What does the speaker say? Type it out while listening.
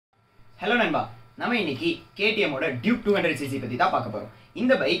Hello Nanba, நம்ம இன்னைக்கு KTM ஓட Duke 200cc பத்தி தான் பார்க்க போறோம்.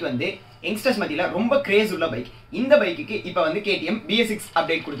 இந்த பைக் வந்து யங்ஸ்டர்ஸ் மத்தியில ரொம்ப கிரேஸ் உள்ள பைக். இந்த பைக்குக்கு இப்போ வந்து KTM BS6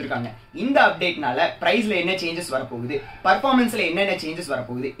 அப்டேட் கொடுத்திருக்காங்க. இந்த அப்டேட்னால பிரைஸ்ல என்ன சேஞ்சஸ் வர போகுது, பெர்ஃபார்மன்ஸ்ல என்னென்ன சேஞ்சஸ் வர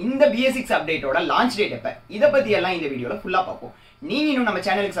போகுது, இந்த BS6 அப்டேட்டோட லான்ச் டேட் எப்ப, இத பத்தி எல்லாம் இந்த வீடியோல ஃபுல்லா பார்ப்போம். நீங்க இன்னும் நம்ம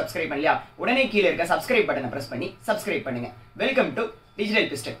சேனலுக்கு சப்ஸ்கிரைப் பண்ணலையா? உடனே கீழ இருக்க சப்ஸ்கிரைப் பட்டனை பிரஸ் பண்ணி சப்ஸ்கிரைப் பண்ணுங்க. Welcome to digital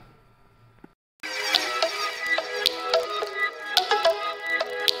piston.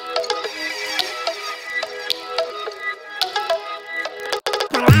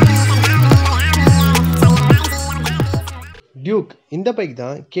 Duke இந்த பைக்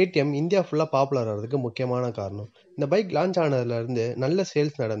தான் KTM இந்தியா ஃபுல்லாக பாப்புலர் ஆகிறதுக்கு முக்கியமான காரணம். இந்த பைக் லான்ச் ஆனதுலேருந்து நல்ல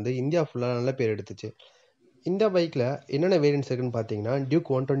சேல்ஸ் நடந்து இந்தியா ஃபுல்லாக நல்ல பேர் எடுத்துச்சு. இந்த பைக்கில் என்னென்ன வேரியன்ட்ஸ் இருக்குன்னு பார்த்தீங்கன்னா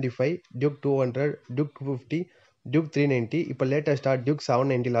டியூக் 125, டியூக் 200, டியூக் 250, டியூக் 390, இப்போ லேட்டஸ்ட்டாக டியூக்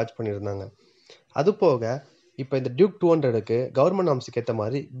 790 லான்ச் பண்ணியிருந்தாங்க. அது போக இப்போ இந்த டியூக் 200க்கு கவர்மெண்ட் நாம்ஸுக்கு ஏற்ற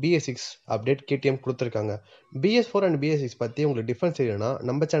மாதிரி BS6 அப்டேட் KTM கொடுத்துருக்காங்க. BS4 அண்ட் BS6 பற்றி உங்களுக்கு டிஃப்ரென்ஸ் இல்லைன்னா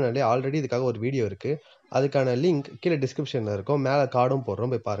நம்ம சேனல்லே ஆல்ரெடி இதுக்காக ஒரு வீடியோ இருக்குது. அதுக்கான லிங்க் கீழே டிஸ்கிரிப்ஷனில் இருக்கும், மேலே கார்டும்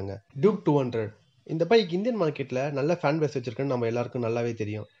போடுறோம், போய் பாருங்கள். டியூக் 200 இந்த பைக் இந்தியன் மார்க்கெட்டில் நல்ல ஃபேன் பேஸ் வச்சிருக்குன்னு நம்ம எல்லாருக்கும் நல்லாவே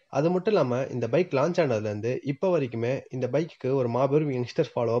தெரியும். அது மட்டும் இல்லாமல் இந்த பைக் லான்ச் ஆனதுலேருந்து இப்போ வரைக்குமே இந்த பைக்கு ஒரு மாபெரும்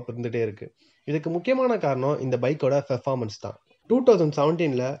யங்ஸ்டர் ஃபாலோ அப் இருந்துகிட்டே இருக்குது. இதுக்கு முக்கியமான காரணம் இந்த பைக்கோட பெர்ஃபார்மன்ஸ் தான்.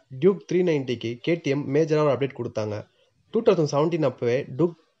 2017 டியூக் 390க்கு KTM மேஜராக ஒரு அப்டேட் கொடுத்தாங்க. 2017 அப்போவே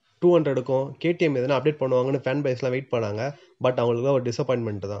டியூக் 200க்கும் KTM எதனா அப்டேட் பண்ணுவாங்கன்னு ஃபேன் பேஸ்லாம் வெயிட் பண்ணாங்க. பட் அவங்களுக்கு ஒரு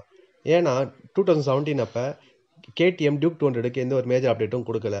டிசப்பாயின்மெண்ட் தான். ஏன்னா 2017 அப்போ KTM டியூக் 200க்கு எந்த ஒரு மேஜர் அப்டேட்டும்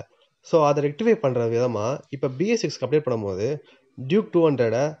கொடுக்கல. ஸோ அதை ரெக்டிஃபை பண்ணுற விதமாக இப்போ BS6 அப்டேட் பண்ணும்போது டியூக்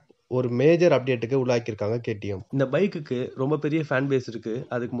 200 ஒரு மேஜர் அப்டேட்டுக்கு உள்ளாக்கியிருக்காங்க KTM. இந்த பைக்குக்கு ரொம்ப பெரிய ஃபேன் பேஸ் இருக்குது.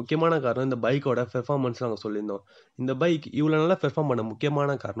 அதுக்கு முக்கியமான காரணம் இந்த பைக்கோட பெர்ஃபார்மன்ஸ் நாங்கள் சொல்லியிருந்தோம். இந்த பைக் இவ்வளோ நல்லா பெர்ஃபார்ம் பண்ண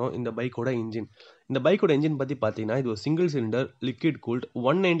முக்கியமான காரணம் இந்த பைக்கோட இன்ஜின். இந்த பைக்கோட இன்ஜின் பற்றி பார்த்தீங்கன்னா இது ஒரு single cylinder liquid cooled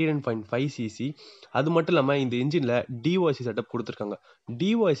 199.5cc. அது மட்டும் இல்லாமல் இந்த இன்ஜினில் DOIC செட்டப் கொடுத்துருக்காங்க.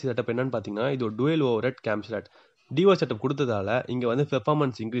 DOIC செட்டப் என்னன்னு பார்த்தீங்கன்னா இது ஒரு twelve overhead camshaft. DOIC setup கொடுத்ததால இங்கே வந்து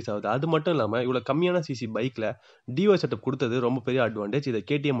பெர்ஃபார்மன்ஸ் இன்க்ரீஸ் ஆகுது. அது மட்டும் இல்லாமல் இவ்வளோ கம்மியான சிசி பைக்கில் DOIC செட்டப் கொடுத்தது ரொம்ப பெரிய அட்வான்டேஜ். இதை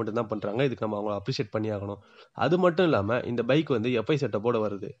KTM மட்டும் தான் பண்ணுறாங்க. இதுக்கு நம்ம அவங்களை அப்ரிஷியேட் பண்ணி ஆகணும். அது மட்டும் இல்லாமல் இந்த பைக் வந்து FI செட்டப்போட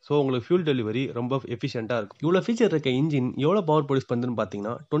வருது. ஸோ உங்களுக்கு ஃபியூல் டெலிவரி ரொம்ப எஃபிஷியண்டாக இருக்கும். இவ்வளோ ஃபீச்சர் இருக்க இன்ஜின் எவ்வளோ பவர் ப்ரொடியூஸ் பண்ணுதுன்னு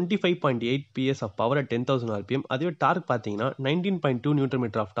பார்த்தீங்கன்னா 25.8 PS of power at 10,000 RPM. அதுவே டார்க் பார்த்தீங்கன்னா 19.2 Nm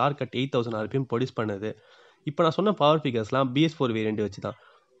of dark at 8,000 RPM produce பண்ணுது. இப்போ நான் சொன்ன பவர் ஃபிகர்ஸ்லாம் BS4 வேரியண்ட் வச்சு தான்.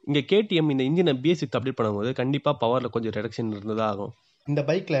 இங்கே KTM இந்த இன்ஜினை BS6 அப்டேட் பண்ணும்போது கண்டிப்பாக பவரில் கொஞ்சம் ரிடக்ஷன் இருந்ததாக ஆகும். இந்த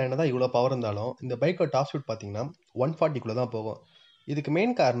பைக்கில் என்னதான் இவ்வளோ பவர் இருந்தாலும் இந்த பைக்கோட டாப் ஸ்பீட் பார்த்தீங்கன்னா 140 தான் போகும். இதுக்கு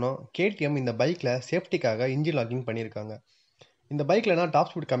மெயின் காரணம் KTM இந்த பைக்கில் சேஃப்டிக்காக இன்ஜின் லாக்கிங் பண்ணியிருக்காங்க. இந்த பைக்கில் என்ன டாப்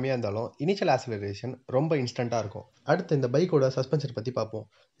ஸ்பீட் கம்மியாக இருந்தாலும் இனிஷியல் ஆக்சிலரேஷன் ரொம்ப இன்ஸ்டண்ட்டாக இருக்கும். அடுத்து இந்த பைக்கோட சஸ்பென்ஷன் பற்றி பார்ப்போம்.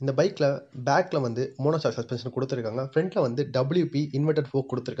 இந்த பைக்கில் பேக்கில் வந்து மோனோஷாக் சஸ்பென்ஷன் கொடுத்துருக்காங்க. ஃப்ரண்ட்டில் வந்து WP இன்வெர்டட் ஃபோக்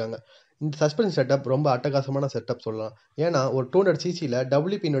கொடுத்துருக்காங்க. இந்த சஸ்பென்ஷன் செட்டப் ரொம்ப அட்டகாசமான செட்டப் சொல்லலாம். ஏன்னா ஒரு 200cc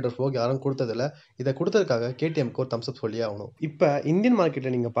WP இன்வெர்டட் ஃபோக் யாரும் கொடுத்ததில்ல. இதை கொடுத்ததுக்காக KTMக்கு ஒரு தம்ஸ் அப் சொல்லி ஆகணும். இப்போ இந்தியன்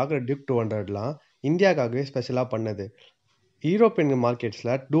மார்க்கெட்டில் நீங்கள் பார்க்குற டியூக் 200லாம் இந்தியாவுக்காகவே ஸ்பெஷலாக பண்ணது. யூரோப்பியன்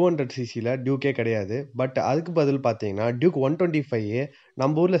மார்க்கெட்ஸில் 200cc டியூக்கே கிடையாது. பட் அதுக்கு பதில் பார்த்தீங்கன்னா டியூக் 125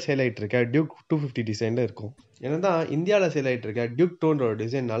 நம்ம ஊரில் சேல் ஆகிட்டு இருக்க டியூக் 250 டிசைனில் இருக்கும். என்னதான் இந்தியாவில் சேல் ஆகிட்டு இருக்க டியூக் 200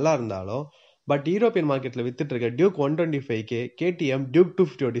 டிசைன் நல்லா இருந்தாலும் பட் யூரோப்பியன் மார்க்கெட்டில் வித்துட்டு இருக்க டியூக் 125க்கு KTM டியூக்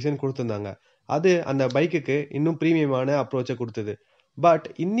 250 டிசைன் கொடுத்துருந்தாங்க. அது அந்த பைக்குக்கு இன்னும் ப்ரீமியமான அப்ரோச்சை கொடுத்தது. பட்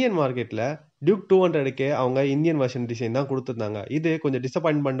இந்தியன் மார்க்கெட்டில் டியூக் 200க்கு அவங்க இந்தியன் வெர்ஷன் டிசைன் தான் கொடுத்துருந்தாங்க. இது கொஞ்சம்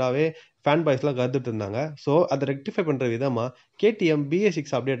டிசப்பாயின்மெண்ட்டாகவே ஃபேன் பாய்ஸ்லாம் கருத்துட்டு இருந்தாங்க. ஸோ அதை ரெக்டிஃபை பண்ணுற விதமாக KTM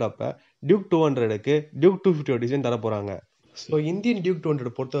BS6 அப்டேட் அப்போ டியூக் 200க்கு டியூக் 250 டிசைன் தர போகிறாங்க. ஸோ இந்தியன் டியூக்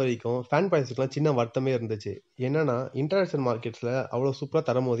 200 பொறுத்த வரைக்கும் ஃபேன் பாய்ஸ்க்குலாம் சின்ன வருத்தமே இருந்துச்சு. என்னன்னா இன்டர்நேஷனல் மார்க்கெட்ஸில் அவ்வளோ சூப்பராக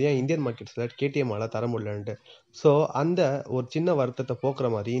தரும்போது ஏன் இந்தியன் மார்க்கெட்ஸில் KTMால் தர முடியலன்ட்டு. ஸோ அந்த ஒரு சின்ன வருத்தத்தை போக்குற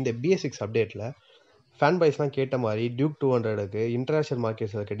மாதிரி இந்த BS6 அப்டேட்டில் ஃபேன் பாய்ஸ்லாம் கேட்ட மாதிரி டியூக் 200க்கு இன்டர்நேஷனல்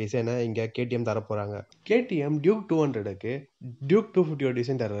மார்க்கெட்ஸில் இருக்க டிசைனை இங்கே KTM தர போகிறாங்க. KTM டியூக் 200க்கு டியூக் 250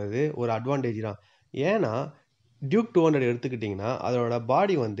 டிசைன் தர்றது ஒரு அட்வான்டேஜ் தான். ஏன்னா டியூக் 200 எடுத்துக்கிட்டிங்கன்னா அதோட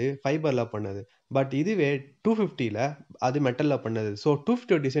பாடி வந்து ஃபைபரில் பண்ணுது. பட் இதுவே 250ல் அது மெட்டலில் பண்ணுது. ஸோ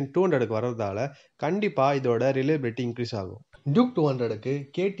 250 டிசைன் 200க்கு வர்றதால கண்டிப்பாக இதோட ரிலையபிலிட்டி இன்க்ரீஸ் ஆகும். டியூக் 200க்கு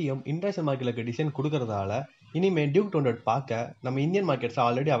KTM இன்டர்நேஷனல் மார்க்கெட்டில் இருக்க டிசைன் கொடுக்கறதால இனிமேல் டியூக் 200 பார்க்க நம்ம இந்தியன் மார்க்கெட்ஸில்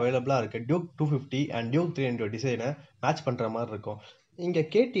ஆல்ரெடி அவைலபிளாக இருக்க டியூக் 250 அண்ட் டியூக் 300 டிசைனை மேட்ச் பண்ணுற மாதிரி இருக்கும். இங்கே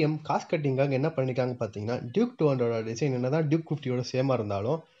KTM காஸ்ட் கட்டிங்காக என்ன பண்ணியிருக்காங்க பார்த்தீங்கன்னா டியூக் 200 டிசைன் என்ன தான் டியூக் 50யோட சேமாக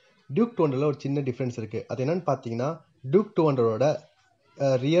இருந்தாலும் டியூக் 200ல் ஒரு சின்ன டிஃப்ரென்ஸ் இருக்குது. அது என்னென்னு பார்த்தீங்கன்னா டியூக் 200ஓட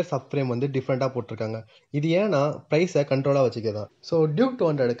ரியர் சப்ஃப்ரேம் வந்து டிஃப்ரெண்ட்டாக போட்டிருக்காங்க. இது ஏன்னா ப்ரைஸை கண்ட்ரோலாக வச்சுக்கதான். ஸோ டியூக்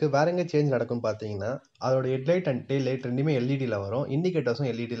 200க்கு வேற எங்கே சேஞ்ச் நடக்கும்னு பார்த்தீங்கன்னா அதோட ஹெட்லைட் அண்ட் டெயில் லைட் ரெண்டுமே LEDயில் வரும். இண்டிகேட்டர்ஸும்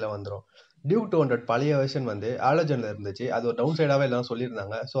LEDயில் வந்துடும். டியூக் 200 பழைய வெர்ஷன் வந்து ஆலோஜனில் இருந்துச்சு. அது ஒரு டவுன் சைடாகவே எல்லாம்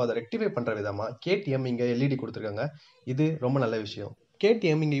சொல்லியிருந்தாங்க. ஸோ அதை ரெக்டிஃபை பண்ணுற விதமாக கேடிஎம் இங்கே எல்இடி கொடுத்துருக்காங்க. இது ரொம்ப நல்ல விஷயம்.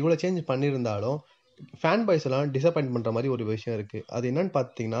 கேடிஎம் இங்கே இவ்வளோ சேஞ்ச் பண்ணியிருந்தாலும் ஃபேன் பாய்ஸ் எல்லாம் டிசப்பாயின்ட் பண்ணுற மாதிரி ஒரு விஷயம் இருக்குது. அது என்னன்னு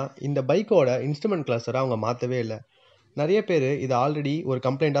பார்த்தீங்கன்னா, இந்த பைக்கோட இன்ஸ்ட்ருமெண்ட் கிளஸ்டரை அவங்க மாற்றவே இல்லை. நிறைய பேர் இது ஆல்ரெடி ஒரு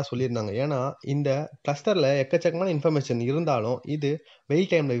கம்ப்ளைண்ட்டாக சொல்லியிருந்தாங்க. ஏன்னா இந்த கிளஸ்டரில் எக்கச்சக்கமான இன்ஃபர்மேஷன் இருந்தாலும் இது வெயில்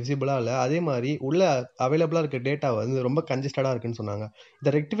டைமில் விசிபிளாக இல்லை. அதே மாதிரி உள்ள அவைலபிளாக இருக்க டேட்டா வந்து ரொம்ப கன்ஜஸ்டடாக இருக்குன்னு சொன்னாங்க.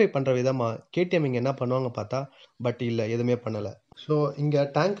 இதை ரெக்டிஃபை பண்ணுற விதமாக கேடிஎம் இங்கே என்ன பண்ணுவாங்க பார்த்தா, பட் இல்லை, எதுவுமே பண்ணலை. ஸோ இங்கே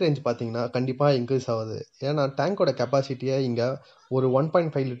டேங்க் ரேஞ்ச் பார்த்தீங்கன்னா கண்டிப்பாக இன்க்ரீஸ் ஆகுது. ஏன்னா டேங்கோட கெப்பாசிட்டியை இங்கே ஒரு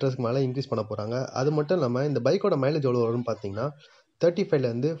 1.5 லிட்டர்ஸ்க்கு மேலே இன்க்ரீஸ் பண்ண போகிறாங்க. அது மட்டும் இல்லாமல் இந்த பைக்கோட மைலேஜ் எவ்வளோ வரும்னு பார்த்தீங்கன்னா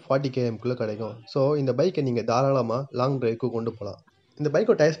 35லேருந்து 40 kmக்குள்ளே கிடைக்கும். ஸோ இந்த பைக்கை நீங்கள் தாராளமாக லாங் டிரைவ்க்கு கொண்டு போகலாம். இந்த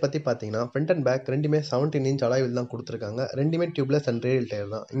பைக்கோட டயர்ஸ் பற்றி பார்த்தீங்கன்னா ஃப்ரண்ட் அண்ட் பேக் ரெண்டுமே 17 இன்ச் அலாயில் தான் கொடுத்துருக்காங்க. ரெண்டுமே டியூப்லெஸ் அண்ட் ரேடியல் டயர்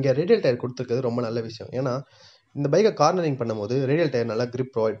தான். இங்கே ரேடியல் டயர் கொடுத்துருக்கிறது ரொம்ப நல்ல விஷயம். ஏன்னா இந்த பைக்கை கார்னரிங் பண்ணும்போது ரேடியல் டயர் நல்லா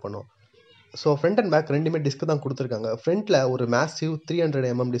கிரிப் ப்ரொவைட் பண்ணும். ஸோ ஃப்ரண்ட் அண்ட் பேக் ரெண்டுமே டிஸ்க் தான் கொடுத்துருக்காங்க. ஃப்ரண்ட்டில் ஒரு மேசிவ்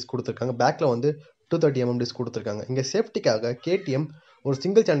 300 mm டிஸ்க் கொடுத்துருக்காங்க. பேக்கில் வந்து 230 mm டிஸ்க் கொடுத்துருக்காங்க. இங்கே சேஃப்டிக்காக கேடிஎம் ஒரு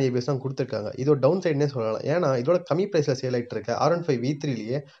சிங்கிள் சேனல் ஏபிஎஸ் தான் கொடுத்துருக்காங்க. இதோட டவுன் சைட்னே சொல்லலாம். ஏன்னா இதோட கம்மி ப்ரைஸில் சேல் ஆகிட்டு இருக்க R15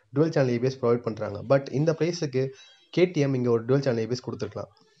 V3லேயே twelve channel ABS provide பண்ணுறாங்க. பட் இந்த ப்ரைஸுக்கு கேடிஎம் இங்கே ஒரு டுவெல் சேனல் ஏபிஎஸ்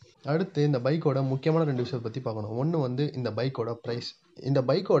கொடுத்துருக்கலாம். அடுத்து இந்த பைக்கோட முக்கியமான 2 விஷயத்தை பற்றி பார்க்கணும். ஒன்று வந்து இந்த பைக்கோட ப்ரைஸ். இந்த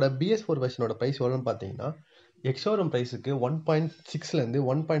பைக்கோட BS4 வெர்ஷனோட ப்ரைஸ் எவ்வளோன்னு பார்த்தீங்கன்னா எக்ஸோரூம் ப்ரைஸுக்கு 1.6லேருந்து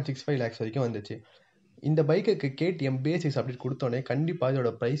 1.65 lakhs வரைக்கும் வந்துச்சு. இந்த பைக்குக்கு கேடிஎம் BS6 அப்டேட் கொடுத்தோன்னே கண்டிப்பாக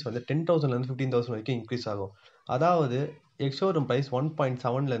இதோட ப்ரைஸ் வந்து 10,000லேருந்து 15,000 வரைக்கும் இன்க்ரீஸ் ஆகும். அதாவது எக்ஸோரூம் ப்ரைஸ்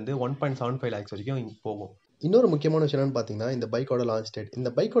 1.7லேருந்து 1.75 lakhs வரைக்கும் போகும். இன்னொரு முக்கியமான விஷயம் என்னன்னு பார்த்தீங்கன்னா இந்த பைக்கோட லான்ச் டேட். இந்த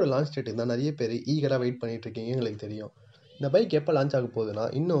பைக்கோட லான்ச் டேட்டுக்கு தான் நிறைய பேர் ஈகராக வெயிட் பண்ணிட்டு இருக்கீங்க, எங்களுக்கு தெரியும். இந்த பைக் எப்போ லான்ச் ஆக போகுதுன்னா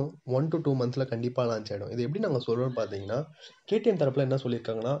இன்னும் 1 to 2 months கண்டிப்பாக லான்ச் ஆகிடும். இது எப்படி நாங்கள் சொல்கிறோம்னு பார்த்தீங்கன்னா கேடிஎம் தரப்பில் என்ன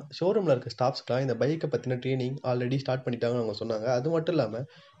சொல்லியிருக்காங்கன்னா ஷோரூமில் இருக்க ஸ்டாஃப்ஸ்க்குலாம் இந்த பைக்கை பற்றின ட்ரைனிங் ஆல்ரெடி ஸ்டார்ட் பண்ணிட்டாங்கன்னு அவங்க சொன்னாங்க. அது மட்டும் இல்லாமல்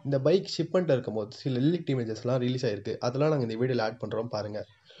இந்த பைக் ஷிப்மெண்ட்டில் இருக்கும்போது சில லீக் இமேஜஸ்லாம் ரிலீஸ் ஆகிருக்கு. அதெல்லாம் நாங்கள் இந்த வீடியோவில் ஆட் பண்ணுறோம் பாருங்கள்.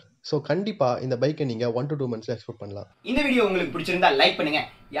 ஸோ கண்டிப்பாக இந்த பைக்கை நீங்கள் 1 to 2 months எக்ஸ்பெக்ட் பண்ணலாம். இந்த வீடியோ உங்களுக்கு பிடிச்சிருந்தா லைக் பண்ணுங்க,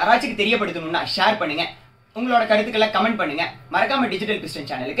 யாராச்சும் தெரியப்படுத்தணும்னா ஷேர் பண்ணுங்க, உங்களோட கருத்துக்களை கமெண்ட் பண்ணுங்க, மறக்காம டிஜிட்டல் பிஸ்டன்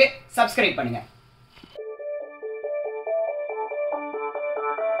சேனலுக்கு சப்ஸ்கிரைப் பண்ணுங்க.